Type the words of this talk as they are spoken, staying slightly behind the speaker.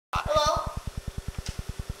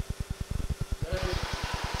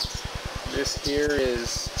This here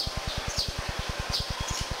is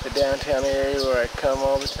the downtown area where I come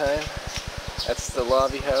all the time. That's the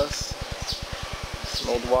lobby house. It's an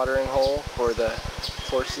old watering hole for the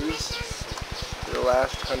horses for the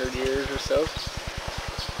last 100 years or so.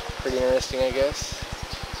 Pretty interesting, I guess.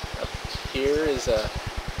 Up here is an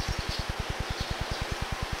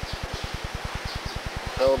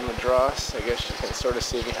old madras. I guess you can sort of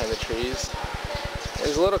see behind the trees.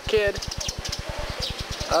 There's a little kid.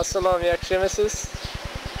 Assalam, jak się myślisz?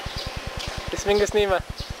 Ismingas nima.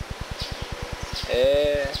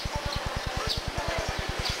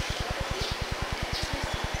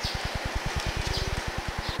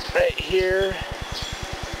 Right here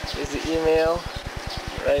is the email.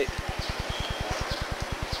 Right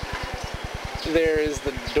there is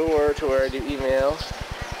the door to where I do email.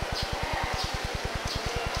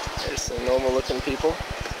 There's some normal looking people.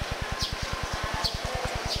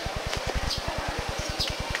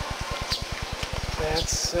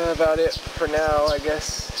 That's about it for now, I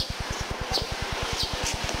guess.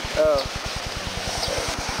 Oh.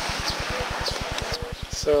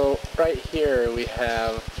 So right here we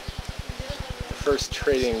have the first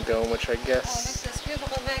trading dome, which I guess,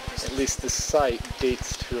 at least the site,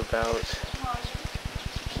 dates to about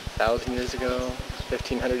 1,000 years ago,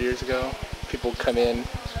 1,500 years ago. People come in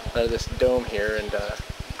out of this dome here and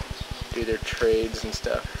do their trades and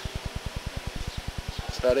stuff.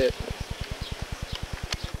 That's about it.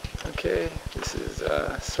 Okay, this is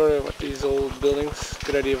sort of what these old buildings,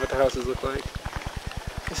 good idea of what the houses look like.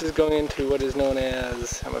 This is going into what is known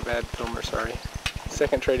as, I'm a bad filmer, sorry,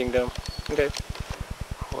 second trading dome. Okay.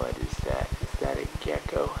 What is that? Is that a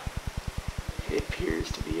gecko? It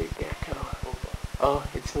appears to be a gecko. Oh,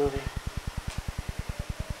 it's moving.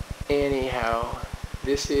 Anyhow,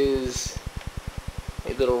 this is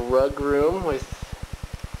a little rug room with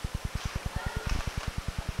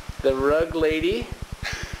the rug lady.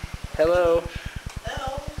 Hello.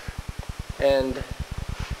 Hello. And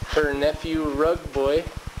her nephew, Rug Boy.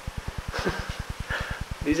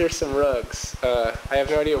 These are some rugs. I have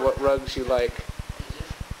no idea what rugs you like.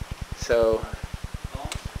 So,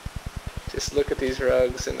 just look at these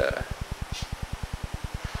rugs and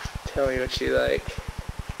tell me what you like.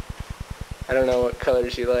 I don't know what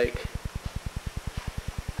colors you like.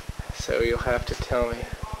 So you'll have to tell me.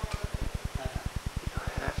 You'll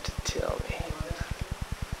have to tell me.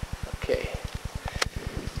 Okay.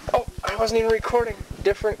 Oh, I wasn't even recording.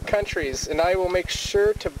 Different countries, and I will make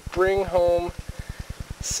sure to bring home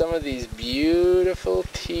some of these beautiful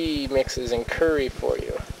tea mixes and curry for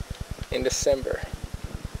you in December.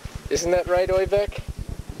 Isn't that right, Oybek?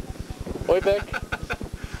 Oybek?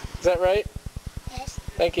 Is that right? Yes.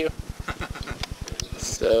 Thank you.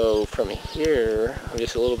 So from here, I'm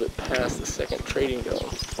just a little bit past the second trading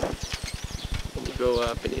dome. And you go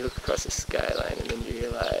up and you look across the skyline and then you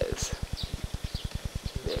realize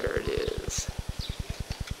there it is.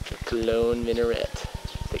 The Cologne minaret.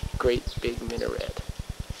 The great big minaret.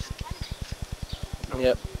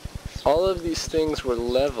 Yep. All of these things were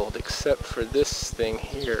leveled except for this thing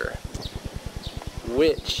here,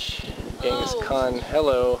 which Genghis Khan,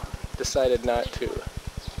 hello, decided not to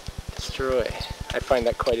destroy. I find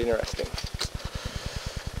that quite interesting.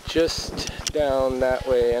 Just down that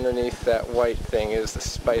way, underneath that white thing, is the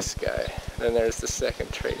spice guy. Then there's the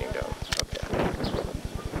second trading dome. Okay.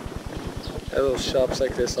 There are little shops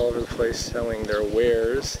like this all over the place selling their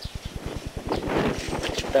wares.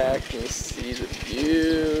 Reach back and you see the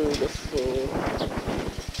beautiful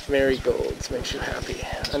marigolds. Makes you happy.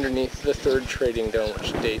 Underneath the third trading dome,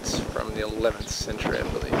 which dates from the 11th century, I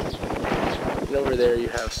believe. And over there you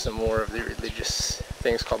have some more of the religious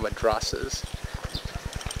things called madrasas.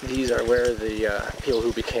 These are where the people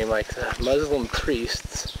who became like the Muslim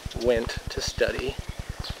priests went to study.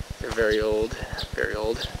 They're very old, very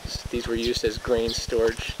old. These were used as grain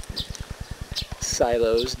storage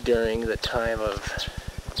silos during the time of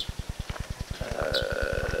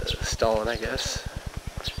Stalin, I guess.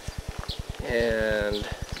 And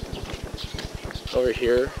over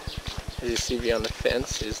here, as you see beyond the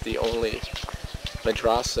fence, is the only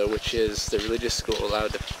madrasa, which is the religious school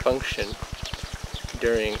allowed to function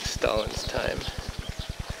during Stalin's time.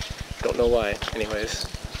 Don't know why. Anyways,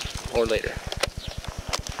 more later.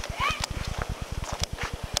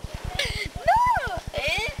 No!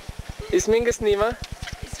 Ismingas nima?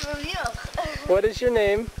 It's from you. What is your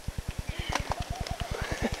name?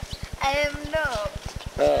 I am no.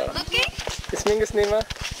 Looking? Ismingas nima?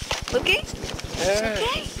 Looking?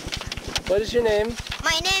 Okay. What is your name?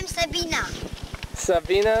 My name's Sabina.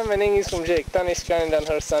 Sabina, my name is Jake. Tanis Kandan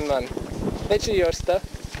her son man. Neçe yaşta?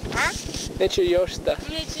 Ha? Neçe yaşta?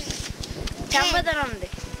 Çamba da namdı.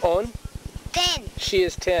 10. 10. She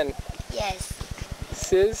is 10. Yes.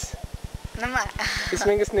 Siz? Nama.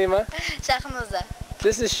 Ismingus Nima? Shaknoza.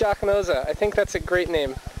 This is Shaknoza. I think that's a great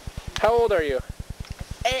name. How old are you?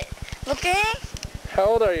 Looking. How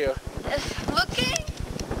old are you? Looking.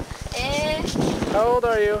 How old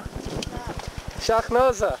are you?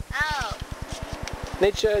 Shaknoza. Oh.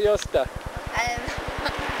 Necha Yosta. I'm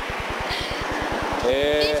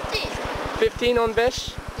 50. 15 on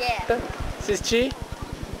Besh? Yeah. Siz Chi?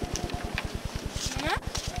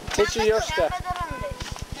 Necha Yosta.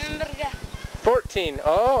 14.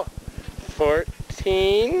 Oh.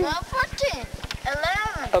 14. No, 14.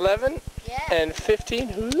 11. 11? Yeah. And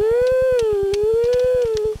 15. Woo!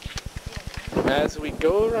 As we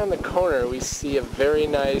go around the corner, we see a very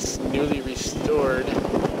nice, newly restored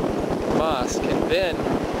mosque. And then,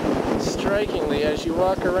 strikingly, as you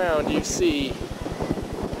walk around, you see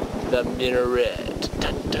the minaret.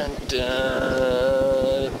 Dun dun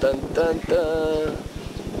dun. Dun dun dun.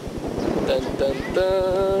 Dun dun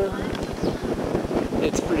dun.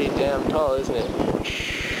 It's pretty damn tall, isn't it?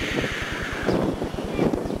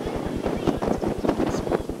 It's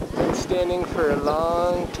been standing for a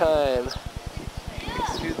long time.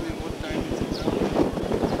 Excuse me, what time is it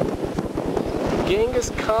now? Genghis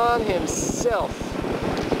Khan himself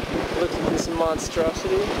looked at this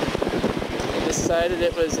monstrosity and decided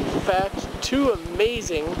it was in fact too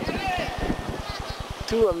amazing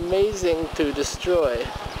to destroy.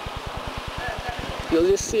 You'll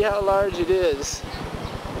just see how large it is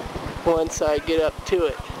once I get up to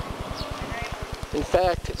it. In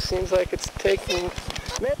fact, it seems like it's taking...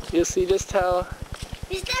 You'll see just how...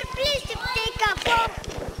 Mister, please take a photo.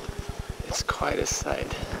 It's quite a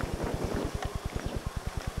sight.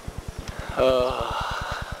 Oh.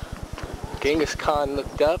 Genghis Khan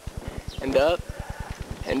looked up and up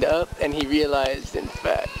and up, and he realized, in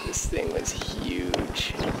fact, this thing was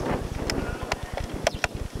huge.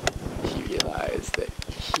 He realized that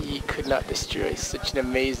he could not destroy such an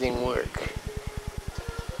amazing work.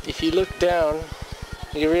 If you look down,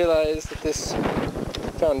 you realize that this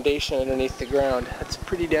foundation underneath the ground, that's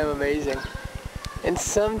pretty damn amazing. And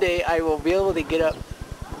someday I will be able to get up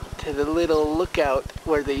to the little lookout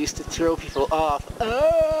where they used to throw people off.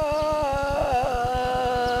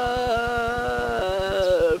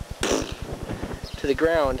 To the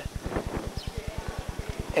ground.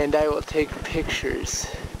 And I will take pictures.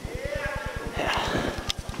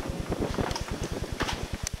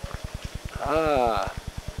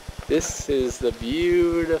 This is the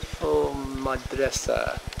beautiful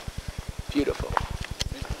madrasa. Beautiful.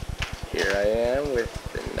 Here I am with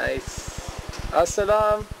the nice...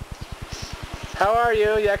 Assalam. How are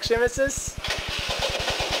you, Yakshimisis?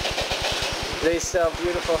 They sell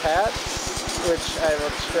beautiful hats, which I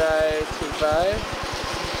will try to buy.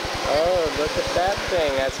 Oh, look at that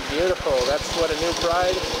thing. That's beautiful. That's what a new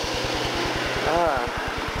bride...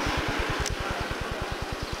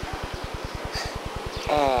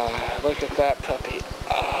 look at that puppy.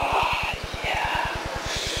 Yeah.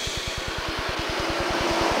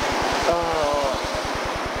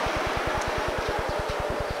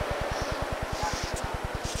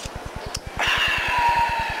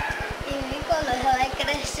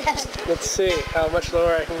 Let's see how much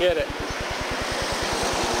lower I can get it.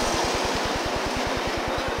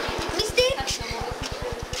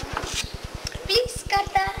 Please,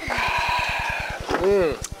 Kata.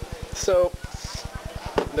 So,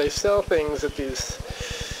 they sell things at these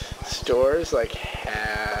stores like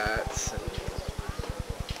hats and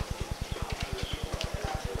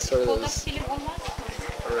sort of those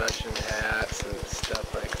Russian hats and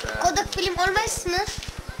stuff like that. Kodak film olmaz mı?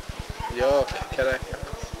 Yok, Caracas.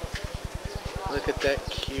 Look at that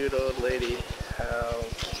cute old lady. How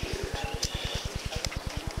cute.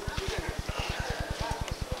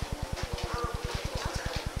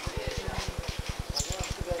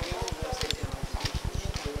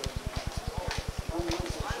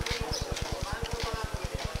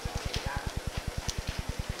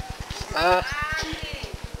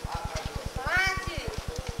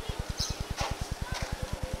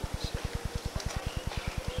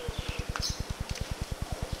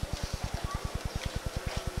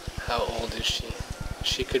 How old is she?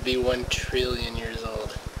 She could be 1 trillion years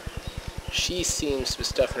old. She seems to be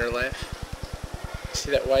stuff in her life.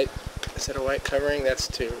 See that white, is that a white covering? That's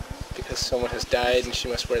because someone has died and she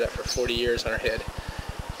must wear that for 40 years on her head.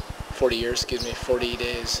 40 years, excuse me, 40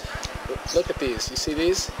 days. Look at these, you see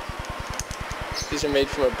these? These are made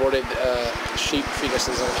from aborted sheep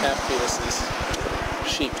fetuses and calf fetuses.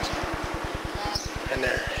 Sheep. And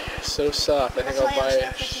they're so soft. I think I'll buy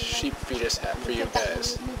a sheep fetus hat for you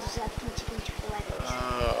guys.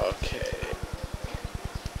 Okay.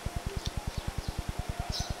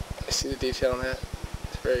 the detail on that?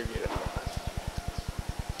 It's very beautiful.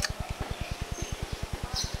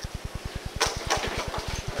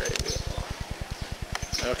 Very beautiful.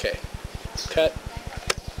 Okay. Cut.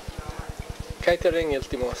 Qaytaring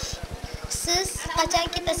iltimos. Siz qachon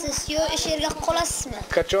ketasiz? Yo, ish yerga qolasizmi?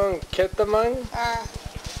 Qachon ketaman?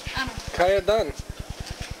 Qayerdan?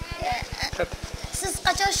 Siz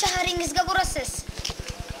qachon shaharingizga borasiz?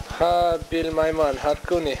 Ha, bilmayman. Har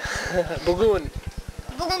kuni. Bugun.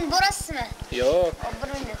 Bugun borasizmi? Yo'q.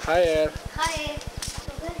 Hayır. Hayır.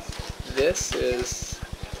 This is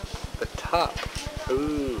the top.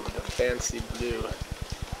 Ooh, the fancy blue.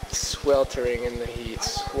 Sweltering in the heat.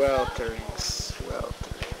 Sweltering,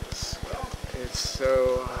 sweltering, sweltering. It's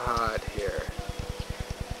so hot here.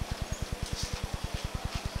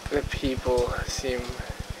 The people seem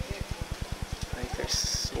like they're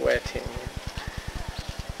sweating.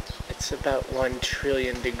 It's about 1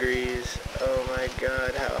 trillion degrees. Oh my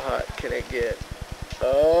god, how hot can it get?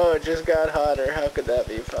 Oh, it just got hotter. How could that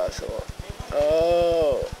be possible?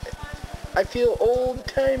 Oh, I feel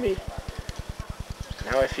old-timey.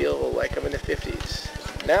 Now I feel like I'm in the 50s.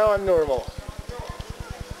 Now I'm normal.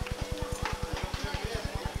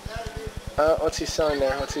 What's he selling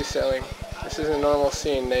there? What's he selling? This is a normal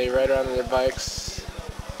scene. They ride around on their bikes.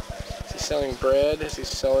 Is he selling bread? Is he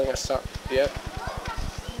selling a sock? Yep.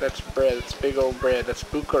 That's bread. It's big old bread. That's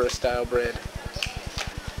Bukhara style bread.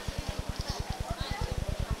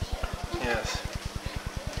 Yes.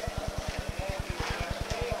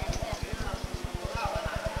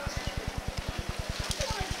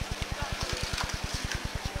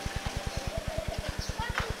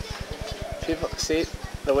 People, see,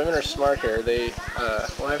 the women are smart here. They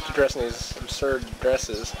will have to dress in these absurd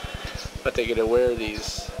dresses, but they get to wear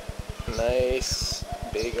these nice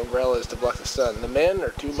big umbrellas to block the sun. The men are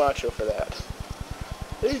too macho for that.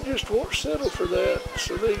 They just won't settle for that,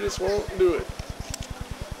 so they just won't do it.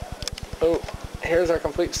 Oh, here's our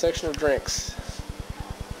complete section of drinks.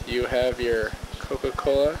 You have your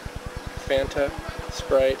Coca-Cola, Fanta,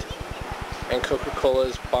 Sprite, and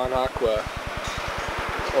Coca-Cola's Bon Aqua,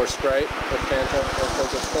 or Sprite, or Fanta, or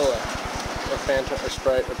Coca-Cola, or Fanta, or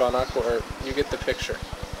Sprite, or Bon Aqua, or you get the picture.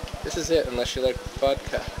 This is it, unless you like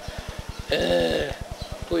vodka.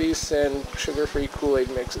 Please send sugar-free Kool-Aid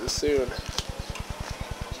mixes soon.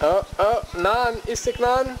 Oh, naan, isik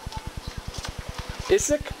naan?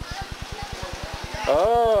 Isik?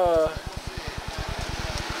 Oh,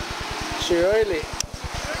 Shirley.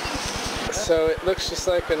 So it looks just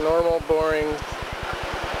like a normal, boring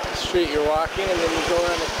street you're walking, and then you go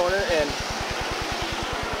around the corner, and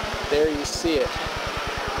there you see it.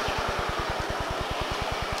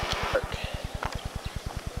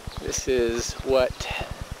 This is what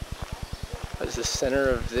was the center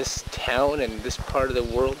of this town and this part of the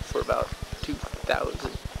world for about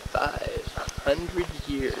 2,500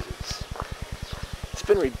 years. It's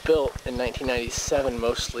been rebuilt in 1997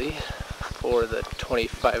 mostly for the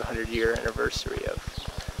 2,500 year anniversary of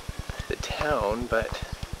the town, but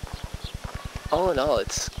all in all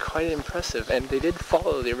it's quite impressive, and they did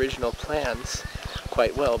follow the original plans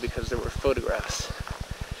quite well because there were photographs.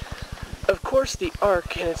 Of course, the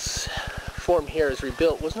Ark in its form here as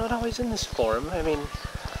rebuilt was not always in this form. I mean,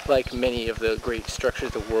 like many of the great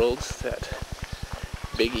structures of worlds that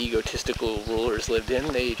big egotistical rulers lived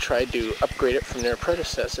in, they tried to upgrade it from their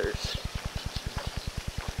predecessors.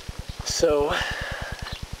 So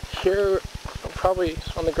here, probably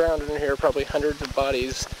on the ground in here, probably hundreds of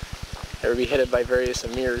bodies that were beheaded by various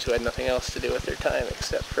emirs who had nothing else to do with their time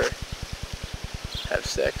except for have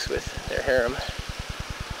sex with their harem.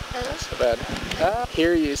 Not so bad.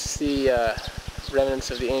 Here you see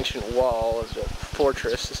remnants of the ancient wall of the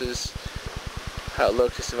fortress. This is how it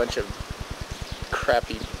looked, just a bunch of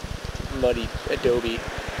crappy, muddy adobe.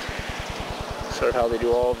 Sort of how they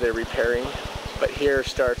do all of their repairing. But here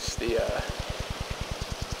starts the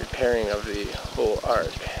repairing of the whole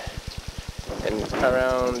Ark. And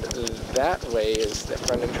around that way is the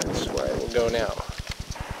front entrance where I will go now.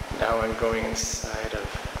 Now I'm going inside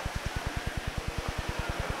of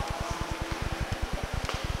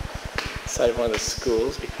one of the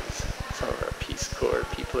schools because some of our Peace Corps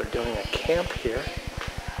people are doing a camp here.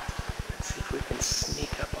 Let's see if we can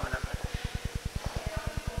sneak up on them.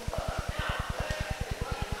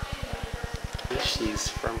 She's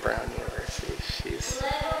from Brown University. She's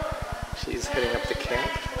heading up the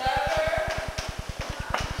camp.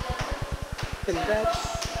 And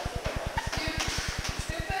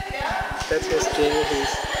that's Miss Jamie,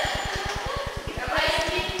 who's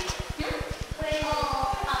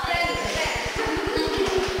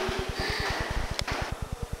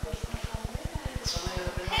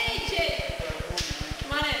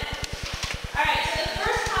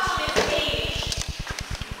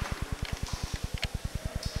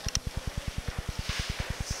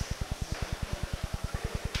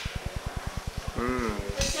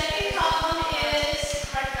The second column is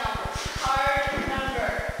card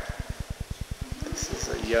number. This is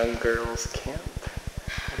a young girls' camp,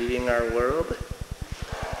 leading our world,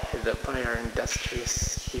 headed up by our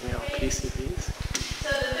industrious female PCBs. So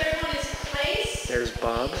the third one is place. There's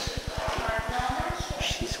Bob.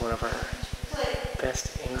 She's one of our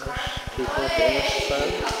best English people at the English Club.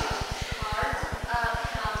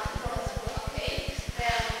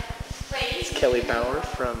 It's Kelly Bauer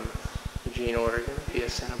from Eugene, Oregon, via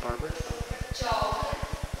Santa Barbara. Job.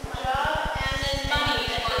 And then money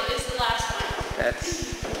is the last one.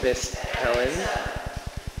 That's Miss Helen,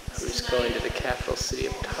 who's going to the capital city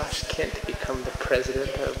of Tashkent to become the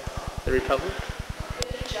president of the Republic.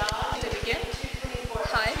 Good job. To begin,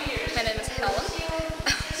 hi, my name is Helen.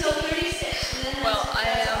 So 36. Well, I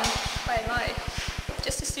am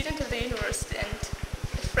just a student of the university and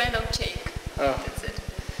a friend of Jake. Oh. That's it.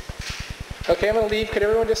 Okay, I'm going to leave. Could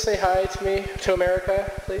everyone just say hi to me, to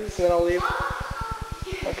America, please, and then I'll leave?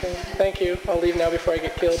 Okay, thank you. I'll leave now before I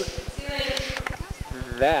get killed. See you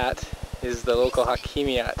later. That is the local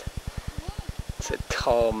Hakimiyat. It's a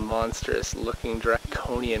tall, monstrous-looking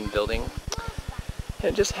draconian building.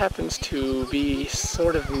 And it just happens to be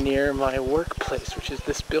sort of near my workplace, which is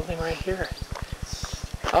this building right here.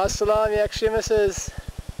 Assalamu yakshimasiz.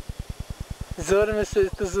 Zormasiz,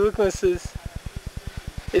 tuzukmasiz.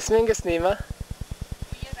 İsmin neyma?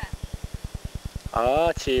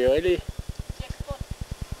 Öyle.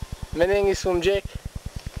 Benim ismim Jack.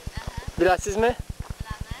 Bilasız mı?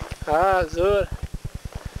 Zor.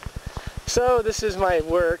 So this is my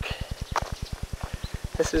work.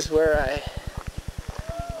 This is where I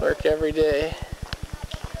work every day.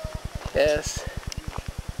 Yes.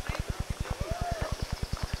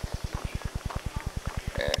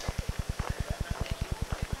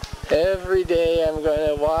 Every day I'm going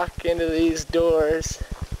to walk into these doors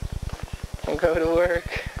and go to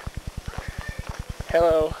work.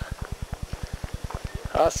 Hello.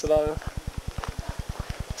 Assalamu.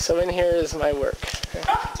 So in here is my work.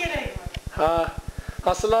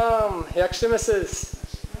 Assalam. Yakshimasiz.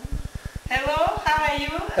 Hello, how are you?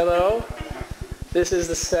 Hello. This is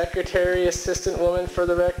the secretary assistant woman for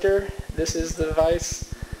the rector. This is the vice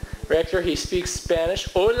rector. He speaks Spanish.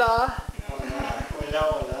 Hola.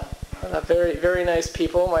 Very, very nice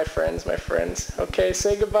people, my friends, Okay,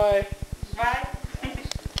 say goodbye. Bye.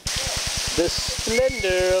 The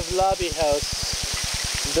splendor of Lobby House.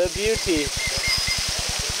 The beauty.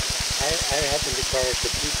 I happen to call it the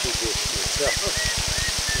petri dish myself.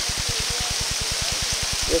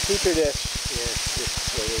 The petri dish. Yes, this is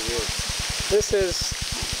what it is. This is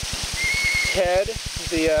Ted,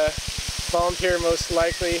 the volunteer most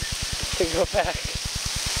likely to go back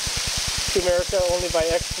to America only by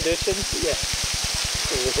expedition. Yes.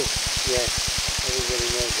 Yes. Everybody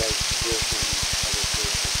knows by expedition and other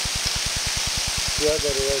places. The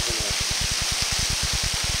other resident.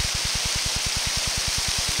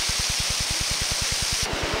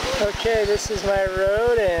 Okay, this is my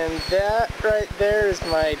road, and that right there is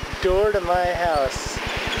my door to my house.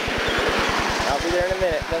 I'll be there in a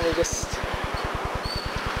minute. Let me just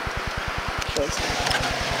show you.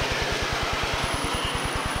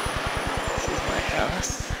 This is my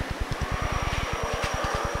house.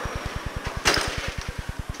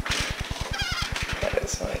 That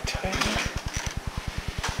is my toilet.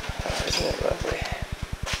 Oh, isn't it lovely?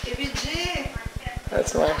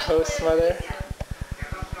 That's my host mother.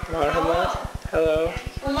 Marhamat. Hello.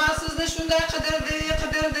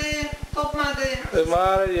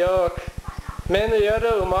 Umar yok. Men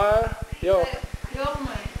uyarı Umar yok.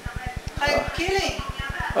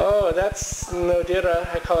 Oh, that's Nodira.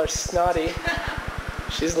 I call her Snotty.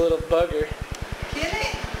 She's a little bugger.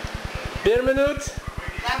 Bir minute.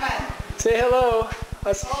 Say hello.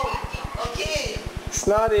 Okay.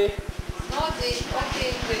 Snotty. Okay.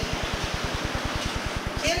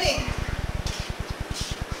 Killing.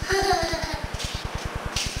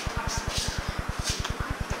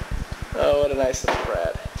 Oh, what a nice little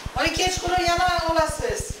brat.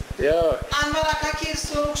 Yo.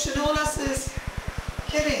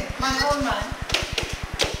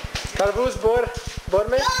 Karpuz bor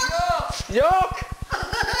mi? Yok.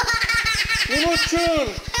 Nimuçun.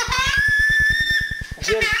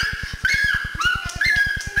 Jim.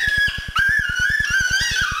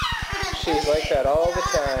 She's like that all the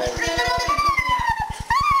time.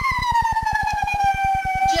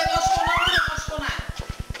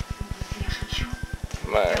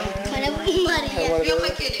 My.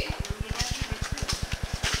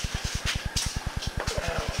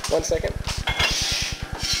 One second.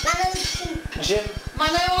 Jim.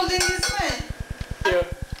 Mana oldunuz mu? You.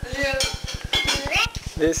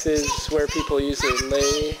 This is where people usually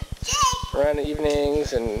lay around the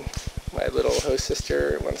evenings, and my little host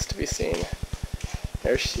sister wants to be seen.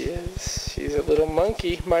 There she is. She's a little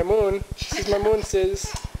monkey. Maimun. This is Maimun, sis.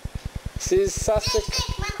 Sis Sasik.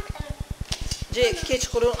 Jake, keç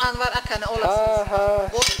kurun Anvar Akan'ı Ha olasınız. ha.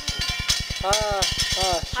 Bu, Ha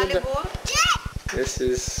ha. hani Şurada. bu? This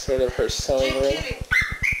is sort of her sewing room. Jake,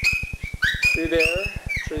 Through there,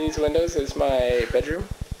 through these windows, is my bedroom.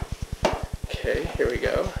 Okay, here we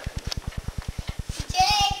go.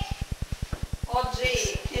 o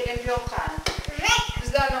Jake, kelin Gökhan.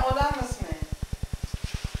 Bizden olamaz mı?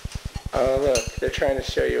 Oh look, they're trying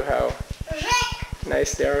to show you how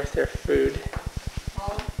nice they are with their food.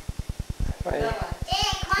 O,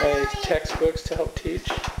 My textbooks to help teach.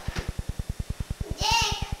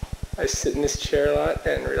 I sit in this chair a lot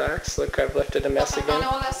and relax. Look, I've left it a mess again. Bana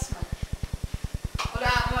olasın mı? Ola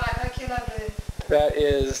Anvar Akan keladı. That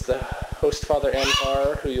is the host father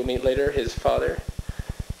Anwar, who you'll meet later, his father.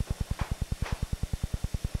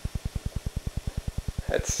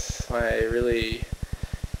 That's my really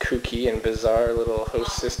kooky and bizarre little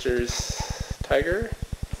host sister's tiger.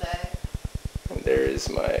 And there is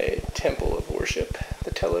my temple of worship,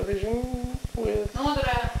 the television with Ne olur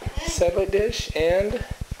ha? satellite dish, and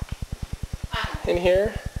in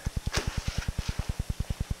here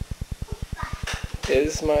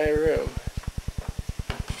is my room.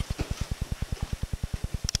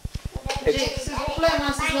 Jake, siz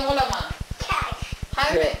uxlayman, siz ne olaman?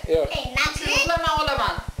 Hayır. Yo, Siz uxlayman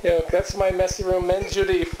olaman. yo, that's my messy room. Men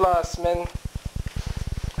Judy, floss, men.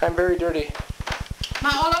 I'm very dirty. Ma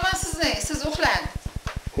olaman siz ne? Siz uxlayın.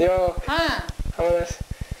 Yo, Ha?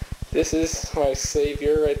 this is my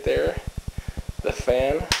savior right there, the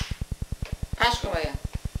fan. Kaç koyayım?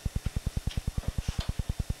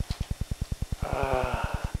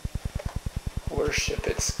 Worship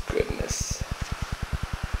its goodness.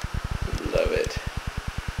 Love it.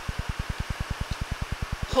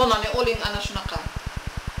 Xonani oling ana shunaqa.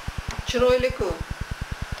 Chiroyli-ku.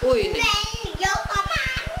 O'yini.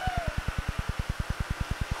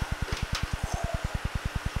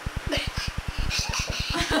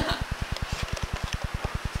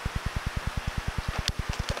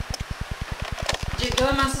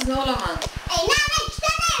 Jeka, men sizni olaman.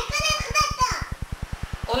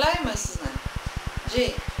 Olaymi sizni?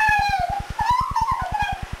 Jek.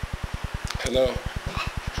 Hello.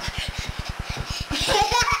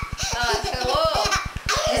 Hello.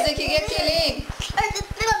 Biznikiga keling.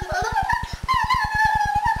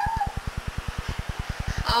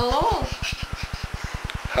 Allo.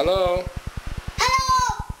 Hello.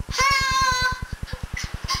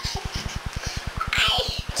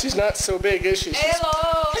 She's not so big, is she?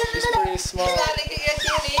 Hello. She's pretty small. Biznikiga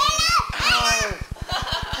keling.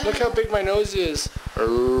 Ow. Look how big my nose is.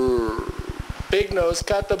 Arrgh. Big nose,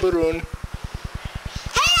 kata burun.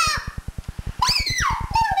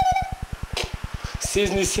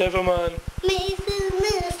 Sizni sevaman.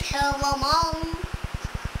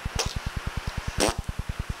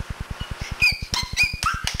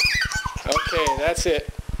 Okay, that's it.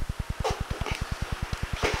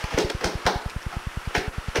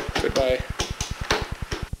 Goodbye.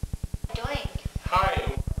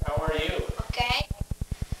 Hi, how are you? Okay.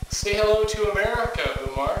 Say hello to America,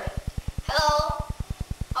 Umar. Hello.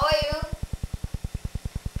 How are you?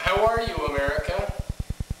 How are you, America?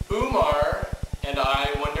 Umar and I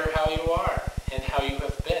wonder how you are and how you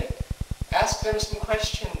have been. Ask them some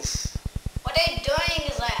questions. What are you doing,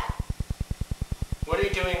 is that? What are you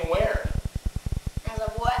doing where? As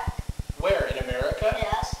a what? Where, in America?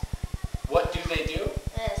 Yes. What do they do?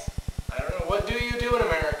 Yes. I don't know. What do you do in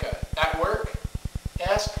America? At work?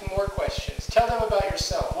 Ask more questions. Tell them about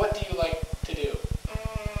yourself. What do you like to do?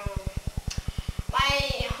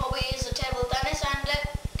 My hobby is table tennis and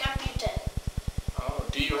computer. Oh,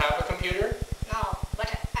 do you have a computer? No, but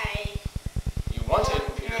You want a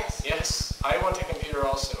computer? Yes. Yes, I want a computer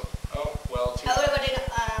also. Oh, well, too bad. everybody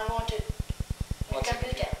want to Wants a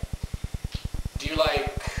computer. Do you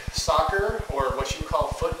like soccer or what you call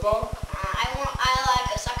football? I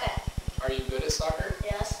like soccer. Are you good at soccer?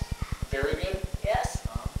 Yes. Very good? Yes.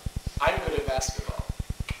 I'm good at basketball.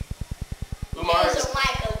 Umar Here's is,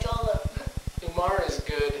 Michael Jordan. Umar is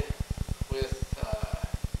good with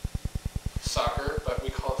soccer, but we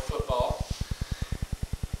call it football.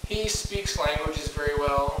 He speaks languages very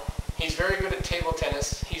well. He's very good at table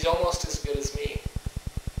tennis. He's almost as good as me.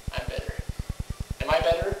 I'm better. Am I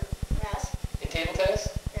better Yes. in table tennis?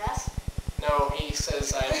 Yes. No, he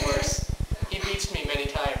says I'm worse. He beats me many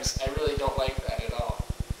times. I really don't like that at all.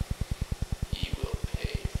 You will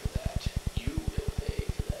pay for that. You will pay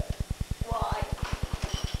for that. Why?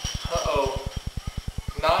 Uh-oh.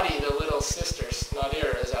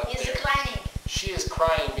 Nadir is out He's there. crying. She is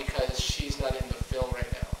crying because she's not in the film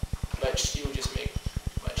right now. But she would just make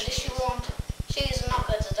much But she noise. won't. She is not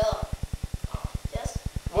good at all. Yes?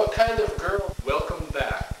 What kind of girl? Welcome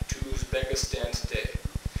back to Uzbekistan today.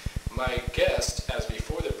 My guest, as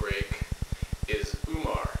before the break, is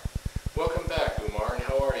Umar. Welcome back, Umar, and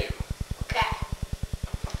how are you? Okay.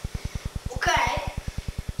 Okay.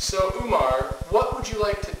 So, Umar, what would you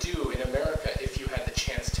like to do in America if you had the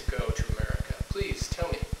chance to go to America? Please, tell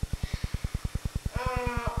me.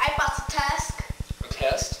 I passed a test A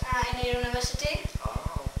test? in a university.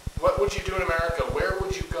 Oh. What would you do in America? Where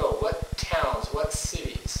would you go? What towns? What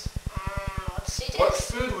cities? What city? What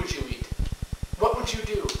food would you eat? What would you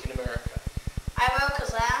do in America? I work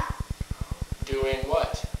as a Doing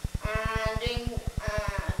what? doing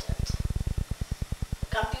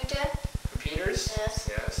computer Computers? Yes.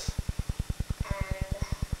 Yes. and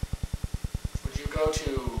Would you go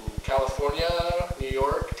to California, New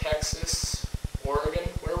York, Texas, Oregon?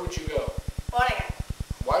 Where would you go? Oregon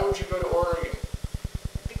Why would you go to Oregon?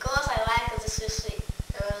 because I like this city.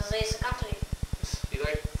 This country. You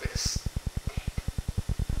like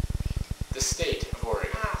the state of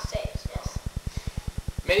Oregon. States. Yes.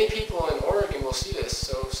 Many people in Oregon will see this,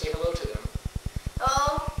 so say hello to them.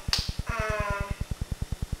 Oh.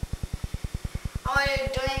 How are you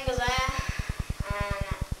doing there? And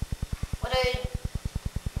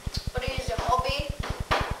what is your hobby?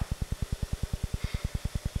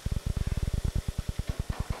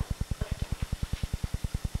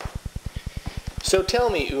 So tell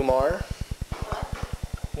me, Umar,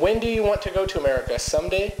 when do you want to go to America?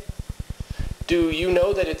 Someday? Do you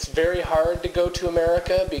know that it's very hard to go to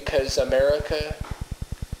America because America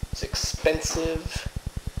is expensive?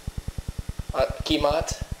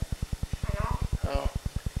 Kimat? I know.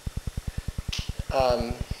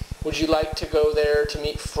 Oh. Would you like to go there to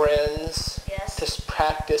meet friends? Yes. To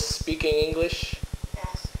practice speaking English?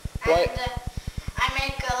 Yes. Why- And I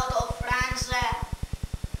make a lot of friends there.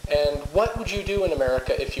 And what would you do in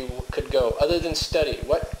America if you could go, other than study?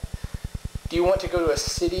 What do you want to go to a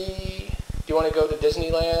city? Do you want to go to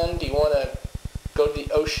Disneyland? Do you want to go to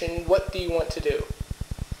the ocean? What do you want to do?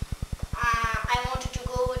 I wanted to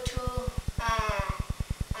go to on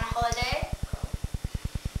a holiday.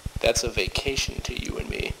 That's a vacation to you and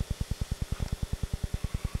me.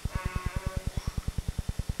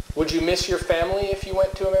 Would you miss your family if you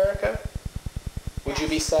went to America? Would you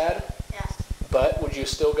be sad? Yes. But would you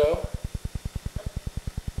still go?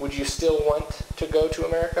 Would you still want to go to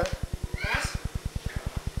America? Yes.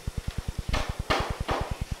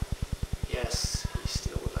 Yes, he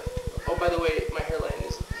still would like to go. Oh, by the way, my hairline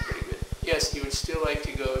is pretty good. Yes, you would still like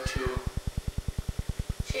to go to...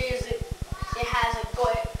 She has a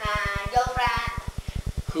girlfriend.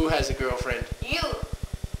 Who has a girlfriend? You.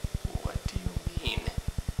 What do you mean?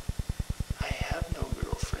 I have no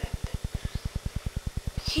girlfriend.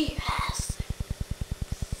 He has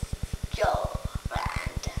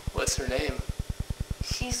girlfriend. What's her name?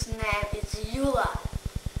 His name is Yula.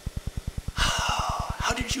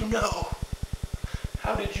 How did you know?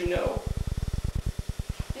 How did you know?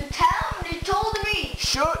 You tell him. You told me.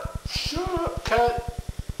 Shut up, cut.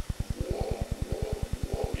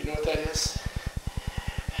 Whoa. You know what that is?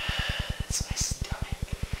 It's my stomach.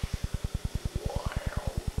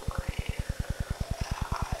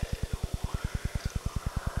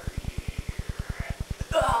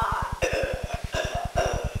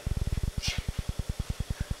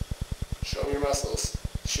 Show me your muscles.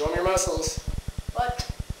 Show me your muscles. What?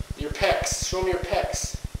 Your pecs. Show me your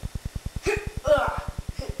pecs.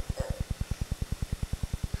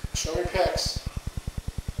 Show me your pecs.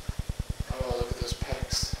 Oh, look at those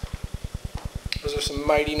pecs. Those are some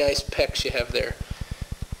mighty nice pecs you have there.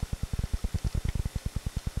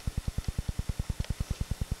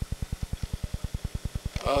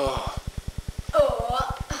 Oh.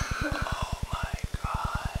 Oh. Oh my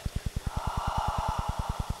God.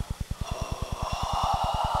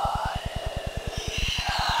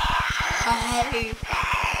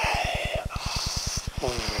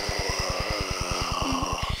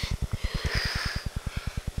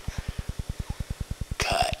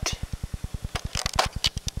 Cut.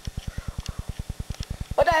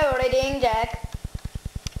 What are you reading, Jack?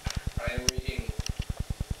 I am reading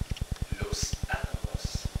Los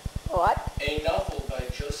Alamos, What? a novel by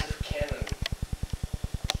Joseph Cannon.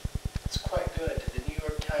 It's quite good. The New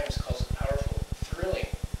York Times calls it powerful, thrilling,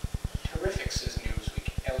 terrific, says Newsweek,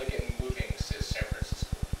 elegant and moving, says San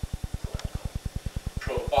Francisco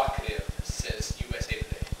Chronicle, provocative, says USA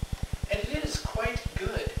Today. And it is quite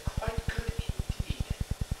good indeed.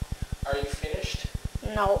 Are you finished?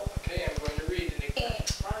 No. Okay, I'm going to read it again.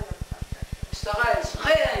 Stop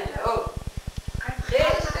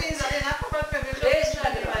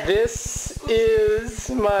This is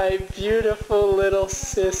my beautiful little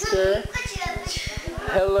sister.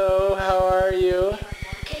 Hello, how are you?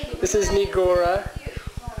 This is Nigora.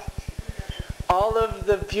 All of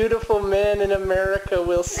the beautiful men in America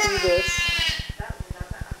will see this.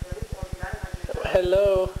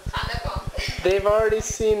 Hello. They've already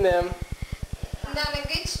seen them.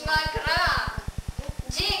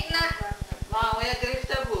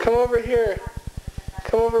 Come over here.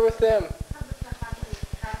 Come over with them.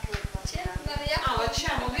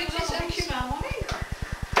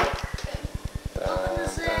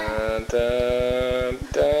 Dun, dun,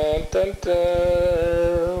 dun, dun,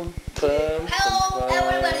 dun, dun, Hello,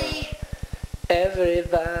 everybody.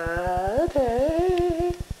 Everybody.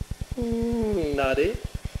 Naughty.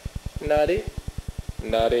 Naughty.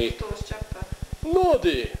 Naughty.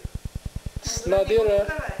 Naughty. Snadira.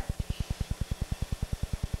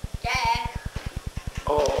 Jack.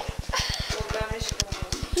 Oh.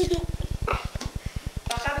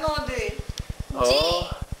 Oh.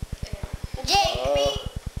 Jake, me.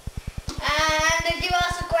 And give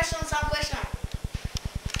us a question, some question.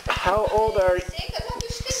 How old are you?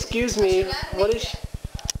 Excuse me. What is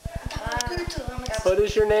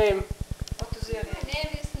your name? My name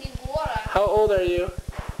is Bukhara. How old are you?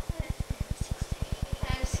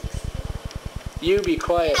 I'm 16. You be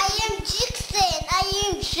quiet. I am Jackson. I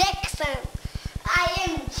am Jackson. I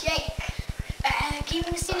am Jake. Give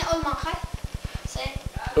me sin all my heart. Say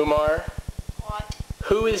Umar, what?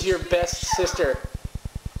 who is your best sister?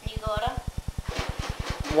 Nigora.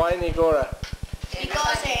 Why Nigora?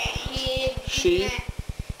 Because She?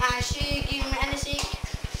 She give me anything,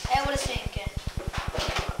 everything.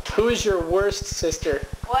 Who is your worst sister?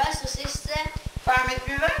 What's your sister?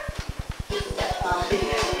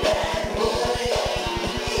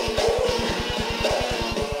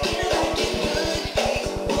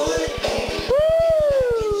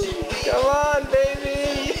 Come on,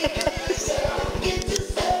 baby! Yes.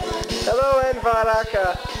 Hello,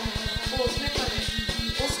 Baraka.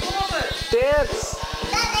 Dance!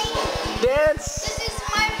 Daddy, Dance! this is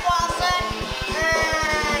my father.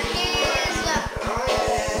 He is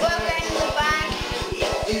working in the bank.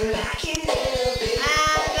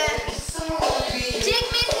 And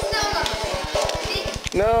Jake means his number.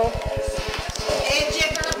 No.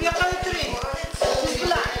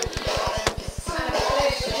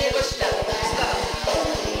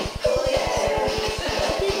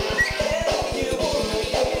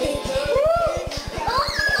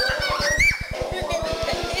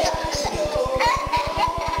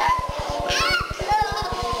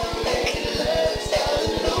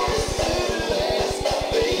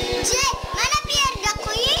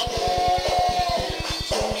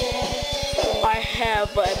 I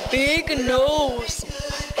have a big nose.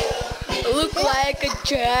 I look like a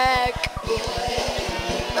jack.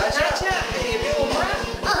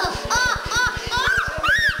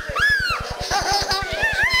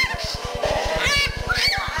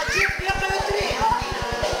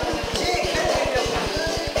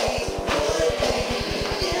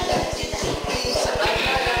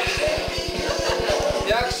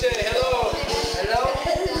 Yakshe, hello. Hello.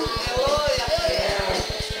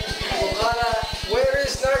 Bukhara, where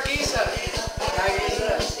is Nargisa?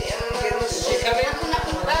 Nargisa. Is she coming?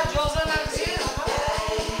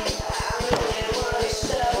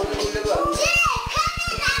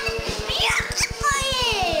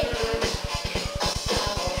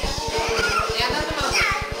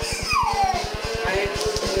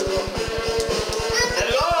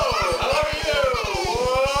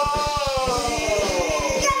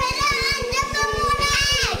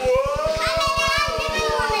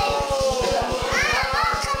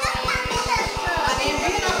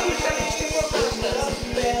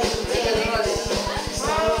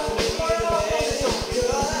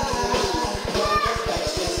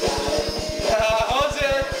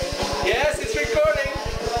 Yes, it's recording.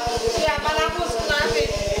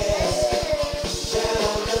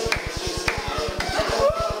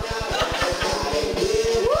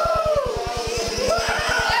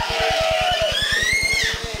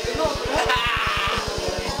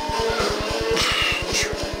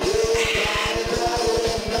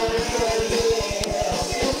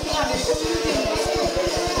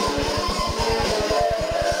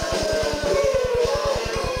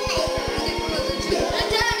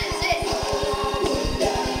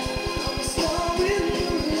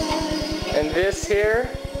 And this here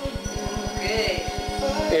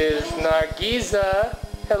is Nargisa.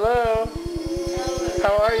 Hello.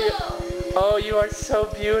 How are you? Oh, you are so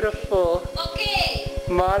beautiful. Okay.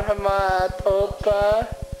 Marhamat, Opa.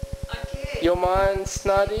 Okay. Yoman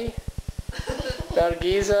Snadi,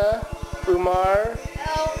 Nargiza, Umar,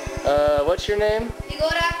 what's your name?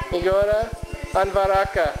 Igora,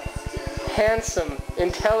 Anvaraka, handsome,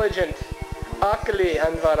 intelligent, Akali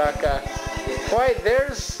Anvaraka. Why,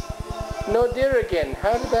 there's no deer again.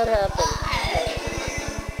 How did that happen?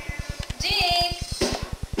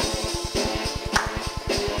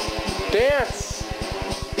 Dance!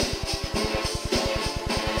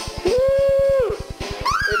 Woo!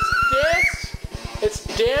 It's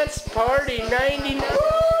dance party 99.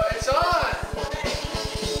 It's on!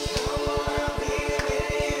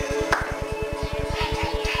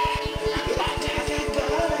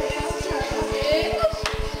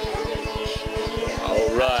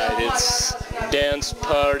 Alright, it's dance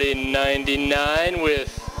party 99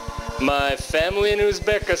 with my family in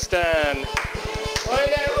Uzbekistan.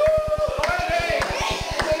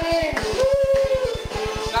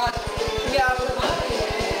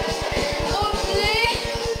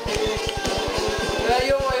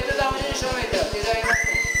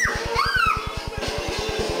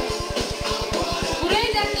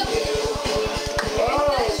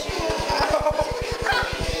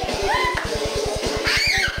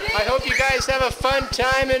 I hope you guys have a fun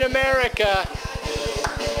time in America.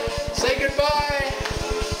 Say goodbye.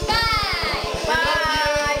 Bye.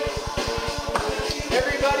 Bye.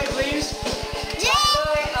 Everybody, please.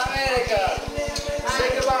 Bye, America. Say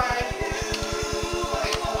goodbye.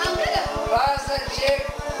 Mazda, Czech,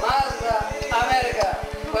 Mazda, America,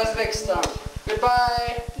 Uzbekistan.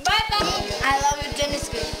 Goodbye. Bye-bye. I love you, Dennis.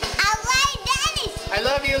 I like Dennis. I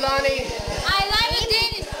love you, Lonnie. I love you,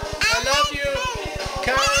 Dennis. I love you.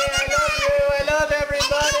 Connie, I love you. I love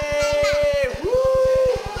everybody. Woo!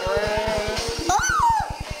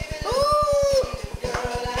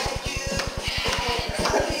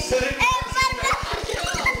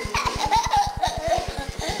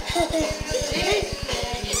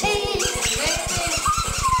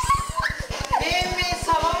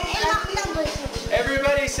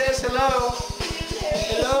 Everybody says hello.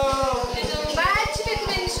 Hello.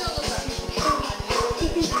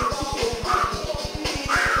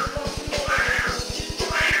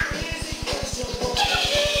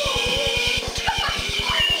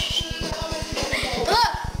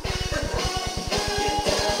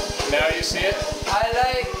 Now you see it? I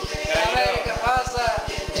like America, Mazda,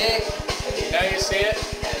 Czech. Now you see it?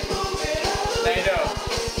 Now you know.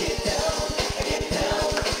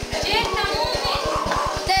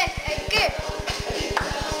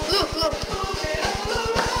 Look.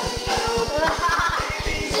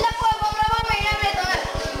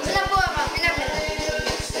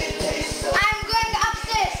 I'm going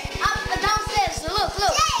upstairs, downstairs. Look.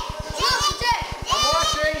 I'm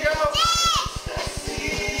watching, go.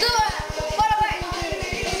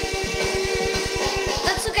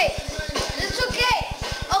 That's okay.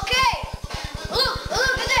 Okay.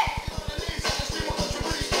 Look at that.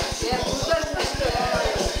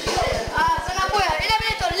 Sana pueda.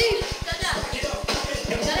 Mira, leave.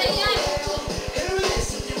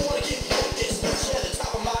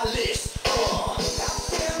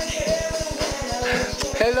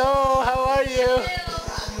 Hello, how are you?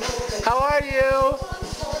 How are you?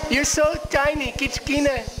 You're so tiny,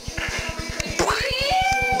 Kichkina.